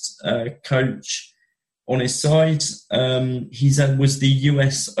experienced coach on his side. He was the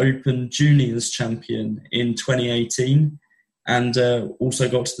US Open Juniors champion in 2018. And also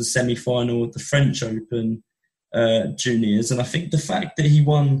got to the semi-final of the French Open Juniors. And I think the fact that he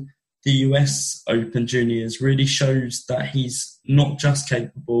won the US Open Juniors really shows that he's not just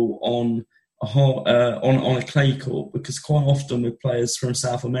capable on a clay court, because quite often with players from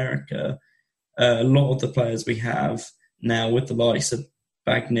South America, a lot of the players we have now with the likes of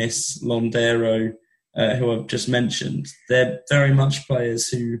Bagnis, Londero, who I've just mentioned, they're very much players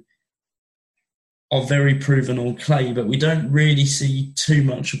who are very proven on clay, but we don't really see too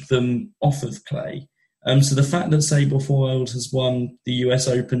much of them off of clay. So the fact that Seyboth Wild has won the US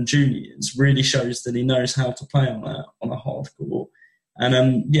Open Juniors really shows that he knows how to play on a hard court.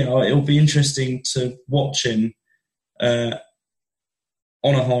 And it'll be interesting to watch him on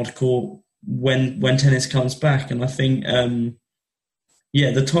a hard court when tennis comes back. And I think,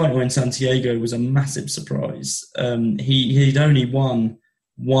 the title in Santiago was a massive surprise. He'd only won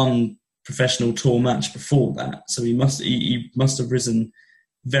one professional tour match before that, so he must have risen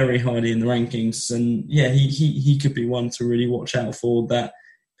very highly in the rankings. And he could be one to really watch out for that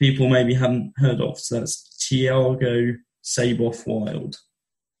people maybe haven't heard of. So that's Thiago Seyboth Wild.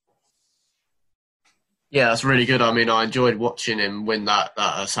 Yeah, that's really good. I mean, I enjoyed watching him win that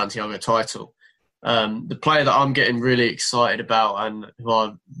Santiago title. The player that I'm getting really excited about and who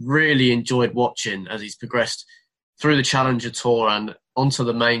I've really enjoyed watching as he's progressed through the Challenger Tour and onto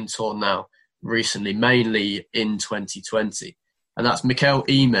the main tour now recently, mainly in 2020. And that's Mikael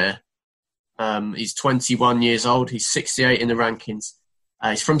Ymer. He's 21 years old. He's 68 in the rankings.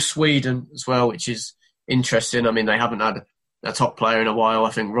 He's from Sweden as well, which is interesting. I mean, they haven't had a top player in a while.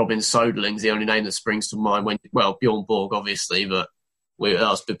 I think Robin Soderling's the only name that springs to mind. Bjorn Borg, obviously, but that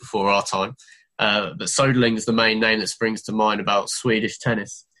was a bit before our time. But Soderling is the main name that springs to mind about Swedish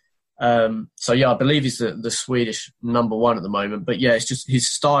tennis. I believe he's the Swedish number 1 at the moment. But it's just his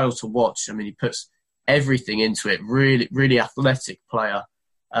style to watch. I mean, he puts everything into it. Really, really athletic player.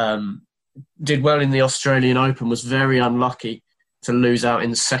 Did well in the Australian Open, was very unlucky to lose out in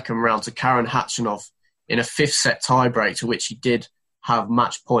the second round to Karen Khachanov in a 5th set tiebreak, to which he did have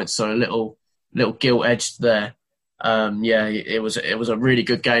match points. So a little gilt-edged there. It was a really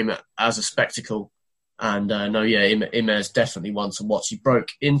good game as a spectacle. And Ymer is definitely one to watch. He broke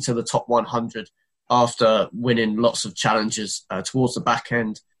into the top 100 after winning lots of challenges towards the back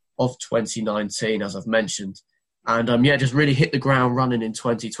end of 2019, as I've mentioned. And just really hit the ground running in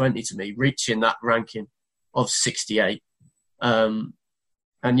 2020 to me, reaching that ranking of 68.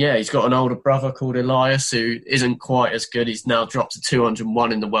 He's got an older brother called Elias who isn't quite as good. He's now dropped to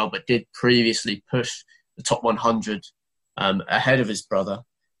 201 in the world, but did previously push the top 100 ahead of his brother.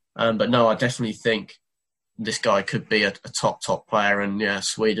 But no, I definitely think this guy could be a top player. And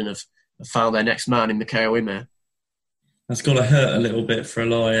Sweden have found their next man in Mikael Ymer. That's got to hurt a little bit for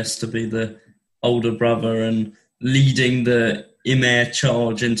Elias to be the older brother and leading the Ymer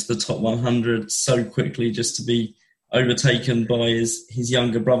charge into the top 100 so quickly, just to be overtaken by his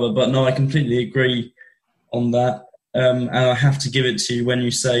younger brother. But no, I completely agree on that. And I have to give it to you when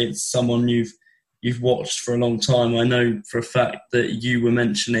you say it's someone you've watched for a long time. I know for a fact that you were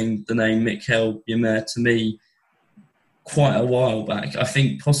mentioning the name Mikael Ymer to me quite a while back. I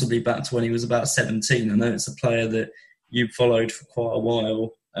think possibly back to when he was about 17. I know it's a player that you've followed for quite a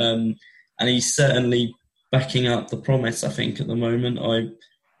while. And he's certainly backing up the promise, I think, at the moment.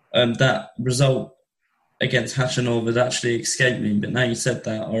 That result against Hachanov had actually escaped me, but now you said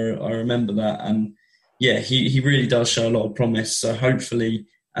that, I remember that. And yeah, he really does show a lot of promise. So hopefully,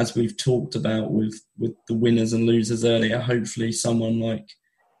 as we've talked about with the winners and losers earlier, hopefully someone like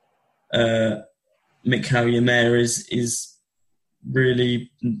Mikael Ymer is really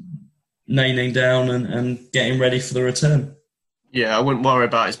nailing down and getting ready for the return. Yeah, I wouldn't worry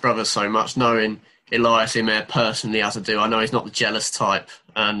about his brother so much, knowing Elias Ymer personally as I do. I know he's not the jealous type,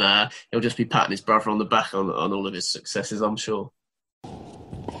 and he'll just be patting his brother on the back on all of his successes, I'm sure.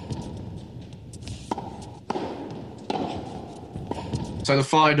 So the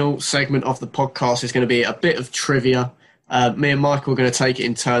final segment of the podcast is going to be a bit of trivia. Me and Michael are going to take it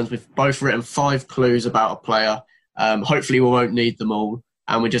in turns. We've both written 5 clues about a player. Hopefully we won't need them all,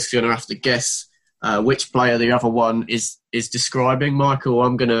 and we're just going to have to guess which player the other one is describing. Michael,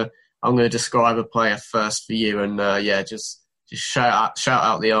 I'm going to describe a player first for you, and just shout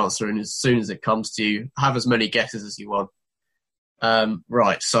out the answer, and as soon as it comes to you, have as many guesses as you want.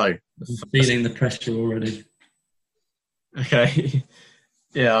 Right, so I'm feeling the pressure already. Okay.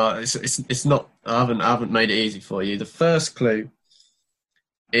 Yeah, it's not. I haven't made it easy for you. The first clue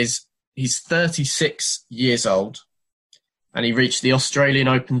is he's 36 years old, and he reached the Australian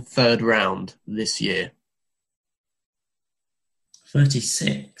Open third round this year.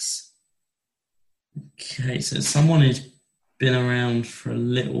 36. Okay, so someone who's been around for a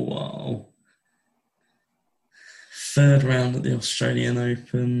little while. Third round at the Australian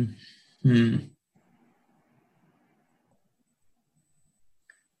Open.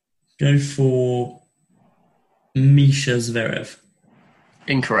 Go for Misha Zverev.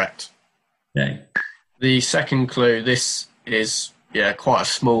 Incorrect. Okay. The second clue, this is quite a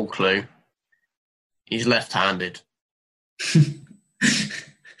small clue. He's left-handed.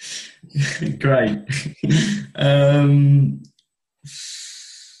 Great. I'm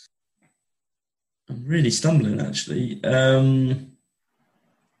really stumbling, actually.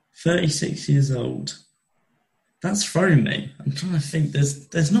 36 years old. That's thrown me. I'm trying to think.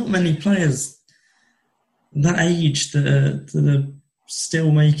 There's not many players that age that are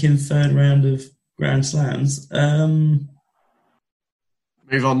still making third round of Grand Slams. Move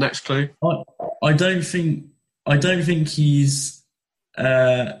on. Next clue. I don't think he's.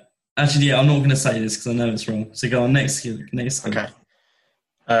 Actually, I'm not going to say this because I know it's wrong. So go on. Next clue. Okay.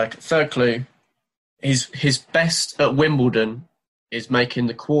 Third clue. His best at Wimbledon is making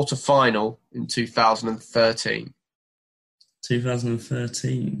the quarter-final in 2013.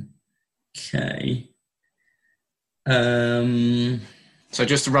 2013. Okay. So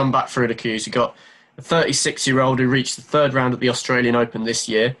just to run back through the cues, you got a 36-year-old who reached the third round at the Australian Open this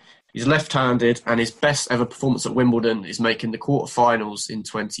year. He's left-handed, and his best ever performance at Wimbledon is making the quarter-finals in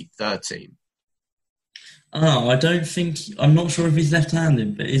 2013. I'm not sure if he's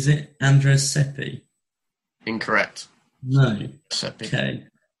left-handed, but is it Andres Seppi? Incorrect. No. Seppi. Okay.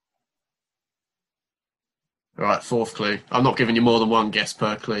 All right, fourth clue. I'm not giving you more than one guess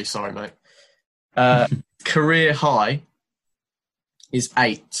per clue. Sorry, mate. Career high is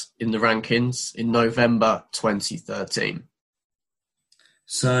 8 in the rankings in November 2013.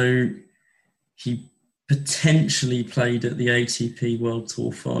 So he potentially played at the ATP World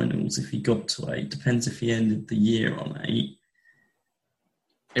Tour Finals if he got to 8. Depends if he ended the year on 8.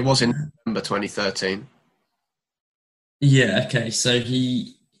 It was in November 2013. Yeah, okay. So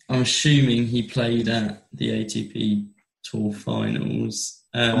I'm assuming he played at the ATP Tour Finals.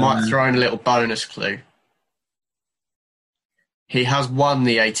 I might throw in a little bonus clue. He has won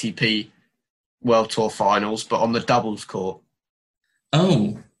the ATP World Tour Finals, but on the doubles court.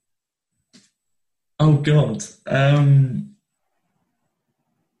 Oh. Oh, God.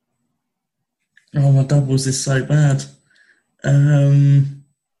 My doubles is so bad. I'm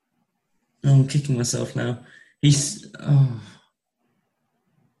kicking myself now.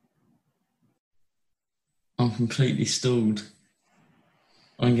 I'm completely stalled.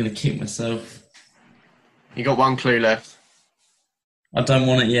 I'm going to kick myself. You got one clue left. I don't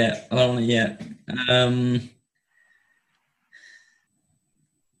want it yet. No,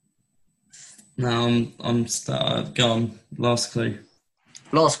 I'm gone. Last clue.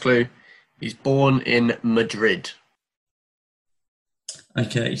 Last clue. He's born in Madrid.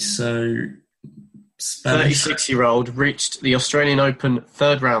 Okay, so Spanish. 36-year-old, reached the Australian Open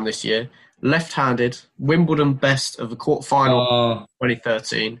third round this year. Left-handed, Wimbledon best of the quarterfinal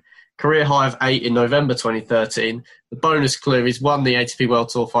 2013. Career high of 8 in November 2013. The bonus clue, he's won the ATP World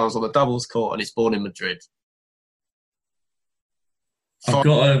Tour Finals on the doubles court and he's born in Madrid. I've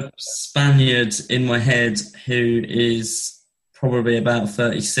got a Spaniard in my head who is probably about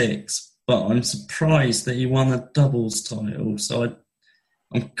 36, but I'm surprised that he won a doubles title, so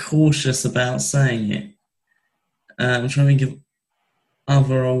I'm cautious about saying it. I'm trying to think of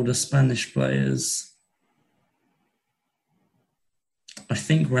other older Spanish players. I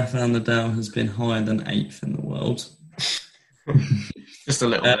think Rafael Nadal has been higher than 8th in the world. Just a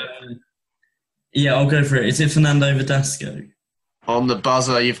little bit. Yeah, I'll go for it. Is it Fernando Verdasco? On the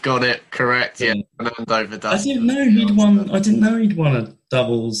buzzer, you've got it correct. Yeah, Fernando Verdasco. I didn't know he'd won a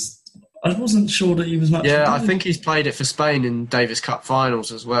doubles. I wasn't sure that he was much. Yeah, I think he's played it for Spain in Davis Cup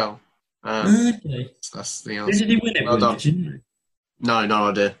finals as well. Okay. That's the Who answer. did he win it with? Did you know? No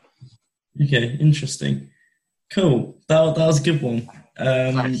idea. Okay, interesting. Cool. That was a good one.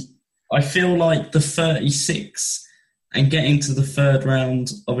 I feel like the 36 and getting to the third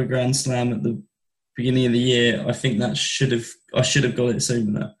round of a Grand Slam at the beginning of the year, I think I should have got it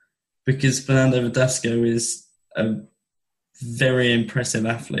sooner, because Fernando Verdasco is a very impressive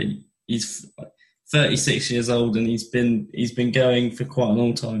athlete. He's 36 years old and he's been going for quite a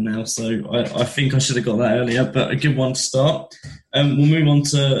long time now. So I think I should have got that earlier, but a good one to start. We'll move on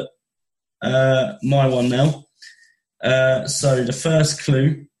to my one now. So the first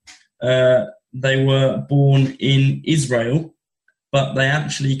clue, they were born in Israel, but they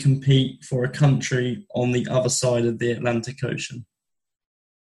actually compete for a country on the other side of the Atlantic Ocean.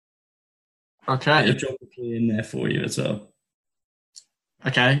 Okay. Bit of geography in there for you as well.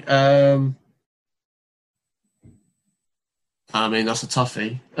 Okay. I mean, that's a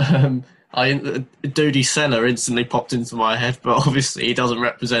toughie. Dudi Seller instantly popped into my head, but obviously he doesn't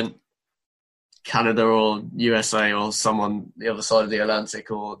represent Canada or USA or someone the other side of the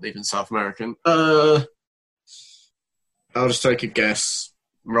Atlantic or even South American. I'll just take a guess.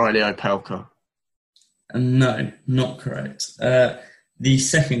 Riley Opelka. No, not correct. The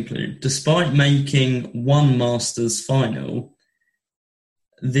second clue, despite making one Masters final,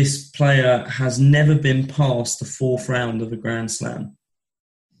 this player has never been past the fourth round of a Grand Slam.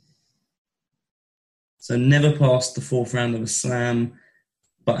 So never passed the fourth round of a Slam,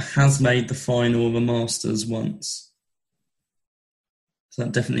 but has made the final of a Masters once. So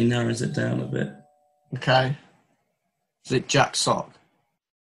that definitely narrows it down a bit. Okay. Is it Jack Sock?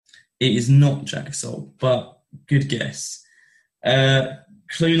 It is not Jack Sock, but good guess.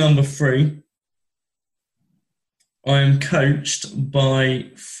 Clue number 3. I am coached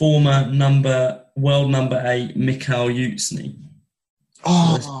by former world number 8 Mikhail Yutsny.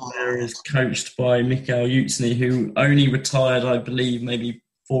 So this player is coached by Mikhail Yutsny, who only retired, I believe, maybe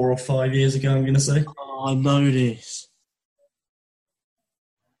 4 or 5 years ago, I'm going to say. Oh, I know this.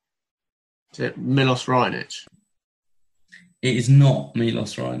 Is it Milos Raonic? It is not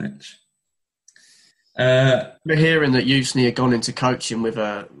Milos Raonic. We're hearing that Yutsny had gone into coaching with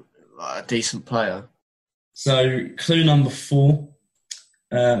a decent player. So clue number 4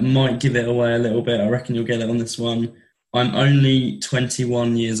 might give it away a little bit. I reckon you'll get it on this one. I'm only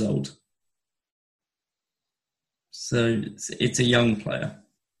 21 years old. So it's a young player.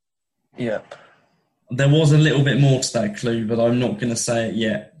 Yep. There was a little bit more to that clue, but I'm not going to say it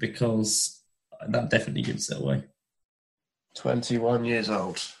yet because that definitely gives it away. 21 years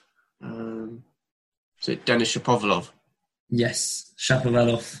old. Is it Denis Shapovalov? Yes,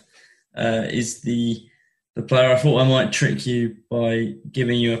 Shapovalov is the player. I thought I might trick you by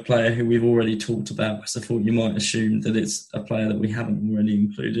giving you a player who we've already talked about, because I thought you might assume that it's a player that we haven't already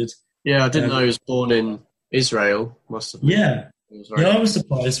included. Yeah, I didn't know he was born in Israel. Must have been. Yeah. I was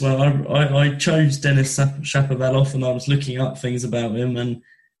surprised when I chose Denis Shapovalov and I was looking up things about him, and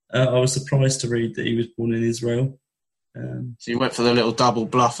I was surprised to read that he was born in Israel. So you went for the little double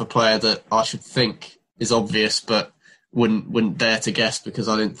bluff, a player that I should think is obvious, but wouldn't dare to guess because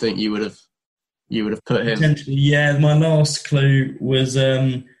I didn't think you would have you would have put him. Potentially, yeah. My last clue was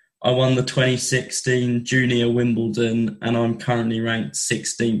I won the 2016 Junior Wimbledon, and I'm currently ranked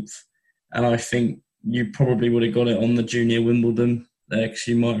 16th. And I think you probably would have got it on the Junior Wimbledon, because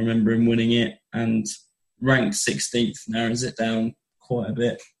you might remember him winning it. And ranked 16th narrows it down quite a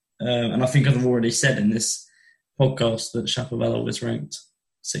bit. And I think I've already said in this podcast that Shapovalov was ranked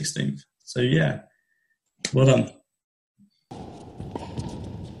 16th. So, yeah, well done.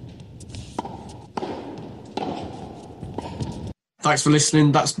 Thanks for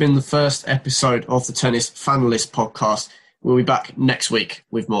listening. That's been the first episode of the Tennis Fanlist podcast. We'll be back next week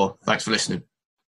with more. Thanks for listening.